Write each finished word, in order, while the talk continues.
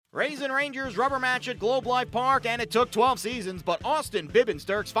Rays and Rangers rubber match at Globe Life Park, and it took 12 seasons, but Austin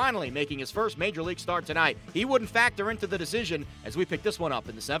Bibbins-Dirks finally making his first Major League start tonight. He wouldn't factor into the decision as we pick this one up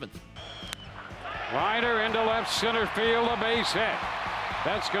in the 7th. Liner into left center field, a base hit.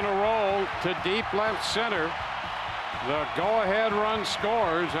 That's going to roll to deep left center. The go-ahead run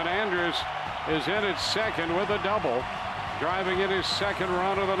scores, and Andrus is in at second with a double, driving in his second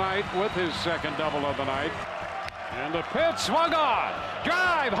run of the night with his second double of the night. And the pitch swung on.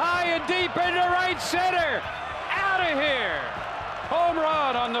 Drive high and deep into right center. Out of here. Home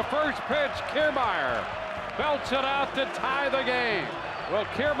run on the first pitch. Kiermaier belts it out to tie the game. Well,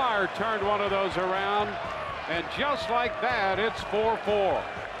 Kiermaier turned one of those around, and just like that, it's 4-4.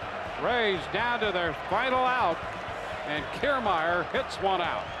 Rays down to their final out, and Kiermaier hits one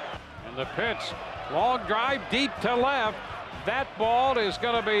out. And the pitch, long drive deep to left. That ball is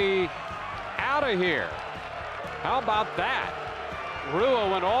going to be out of here. How about that? Rua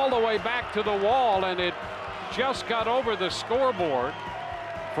went all the way back to the wall, and it just got over the scoreboard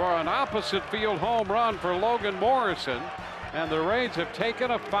for an opposite field home run for Logan Morrison, and the Rays have taken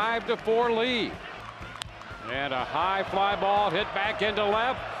a 5-4 lead. And a high fly ball hit back into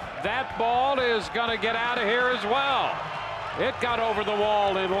left. That ball is going to get out of here as well. It got over the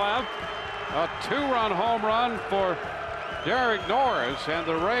wall in left. A 2-run home run for Derek Norris, and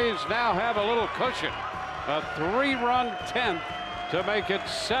the Rays now have a little cushion. A 3-run 10th to make it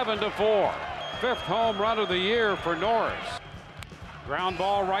 7-4. 5th home run of the year for Norris. Ground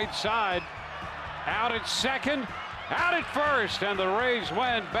ball right side. Out at second, out at first, and the Rays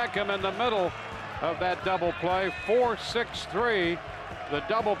win. Beckham in the middle of that double play. 4-6-3. The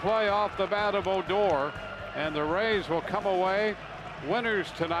double play off the bat of Odor, and the Rays will come away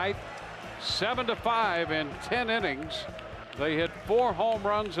winners tonight, 7-5 in 10 innings. They hit 4 home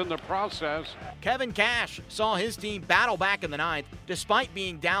runs in the process. Kevin Cash saw his team battle back in the 9th despite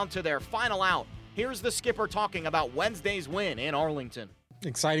being down to their final out. Here's the skipper talking about Wednesday's win in Arlington.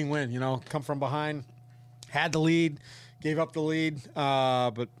 Exciting win, come from behind, had the lead, gave up the lead,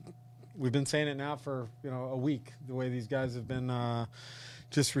 but we've been saying it now for a week, the way these guys have been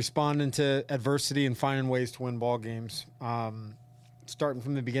just responding to adversity and finding ways to win ball games. Starting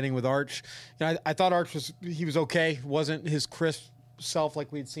from the beginning with Arch. I thought Arch was okay. Wasn't his crisp self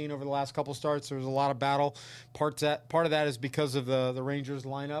like we'd seen over the last couple starts. There was a lot of battle. Part of that is because of the Rangers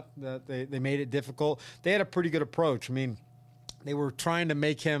lineup, that they made it difficult. They had a pretty good approach. They were trying to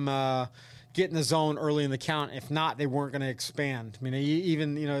make him get in the zone early in the count. If not, they weren't going to expand.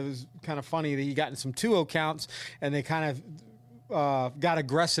 It was kind of funny that he got in some 2-0 counts, and they kind of got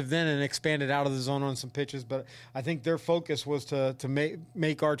aggressive then and expanded out of the zone on some pitches. But I think their focus was to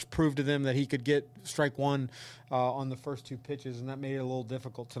make Arch prove to them that he could get strike one on the first 2 pitches, and that made it a little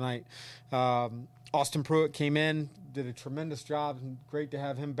difficult tonight. Austin Pruitt came in, did a tremendous job, and great to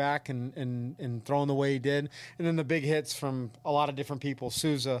have him back and throwing the way he did. And then the big hits from a lot of different people.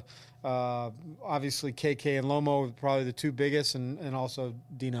 Souza, obviously KK and Lomo were probably the 2 biggest, and also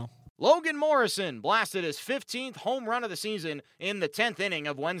Dino. Logan Morrison blasted his 15th home run of the season in the 10th inning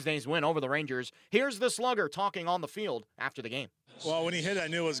of Wednesday's win over the Rangers. Here's the slugger talking on the field after the game. Well, when he hit it, I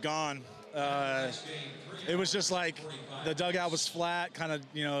knew it was gone. It was just like the dugout was flat, kind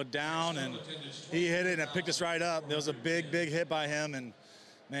of, down, and he hit it and it picked us right up. There was a big hit by him, and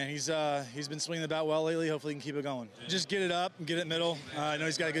man, he's been swinging the bat well lately. Hopefully he can keep it going. Just get it up and get it middle. I know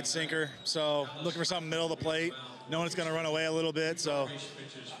he's got a good sinker, so looking for something middle of the plate, knowing it's going to run away a little bit, so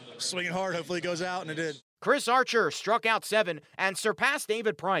swinging hard, hopefully it goes out, and it did. Chris Archer struck out 7 and surpassed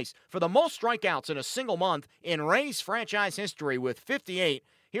David Price for the most strikeouts in a single month in Rays franchise history with 58.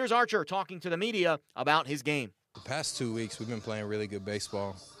 Here's Archer talking to the media about his game. The past 2 weeks, we've been playing really good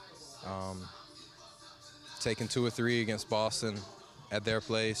baseball. Taking 2 or 3 against Boston at their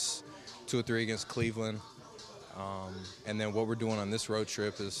place, 2 or 3 against Cleveland. And then what we're doing on this road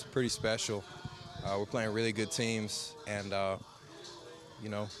trip is pretty special. We're playing really good teams, and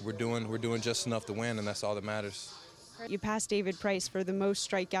we're doing just enough to win, and that's all that matters. You passed David Price for the most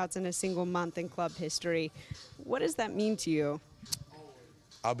strikeouts in a single month in club history. What does that mean to you?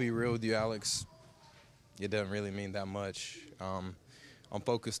 I'll be real with you, Alex. It doesn't really mean that much. I'm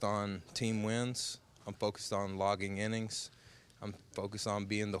focused on team wins. I'm focused on logging innings. I'm focused on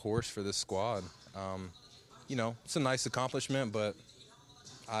being the horse for this squad. It's a nice accomplishment, but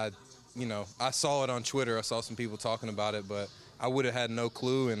I saw it on Twitter. I saw some people talking about it, but I would have had no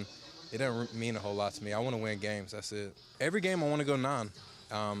clue, and it doesn't mean a whole lot to me. I want to win games. That's it. Every game I want to go 9.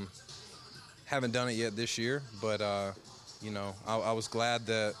 Haven't done it yet this year, but, I was glad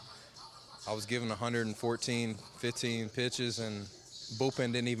that I was given 114, 15 pitches, and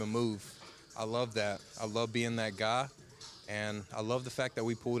bullpen didn't even move. I love that. I love being that guy, And I love the fact that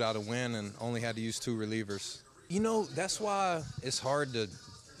we pulled out a win and only had to use 2 relievers. You know, that's why it's hard to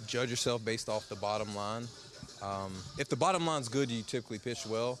judge yourself based off the bottom line. If the bottom line's good, you typically pitch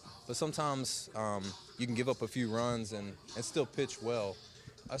well. But sometimes you can give up a few runs and still pitch well.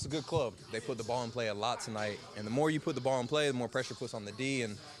 That's a good club. They put the ball in play a lot tonight. And the more you put the ball in play, the more pressure puts on the D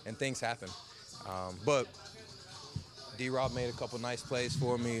and things happen. But D-Rob made a couple nice plays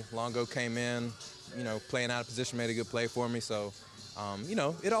for me. Longo came in, you know, playing out of position, made a good play for me. So, you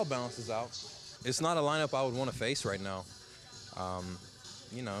know, it all balances out. It's not a lineup I would want to face right now.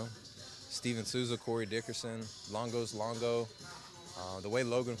 You know, Steven Souza, Corey Dickerson, Longo's Longo. The way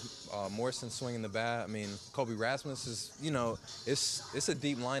Logan Morrison's swinging the bat, I mean, Kobe Rasmus is, you know, it's a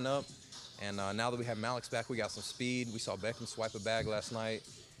deep lineup. And now that we have Malix back, we got some speed. We saw Beckham swipe a bag last night.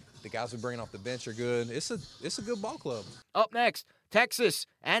 The guys we're bringing off the bench are good. It's a good ball club. Up next, Texas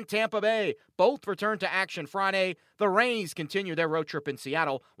and Tampa Bay both return to action Friday. The Rays continue their road trip in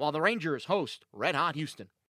Seattle, while the Rangers host Red Hot Houston.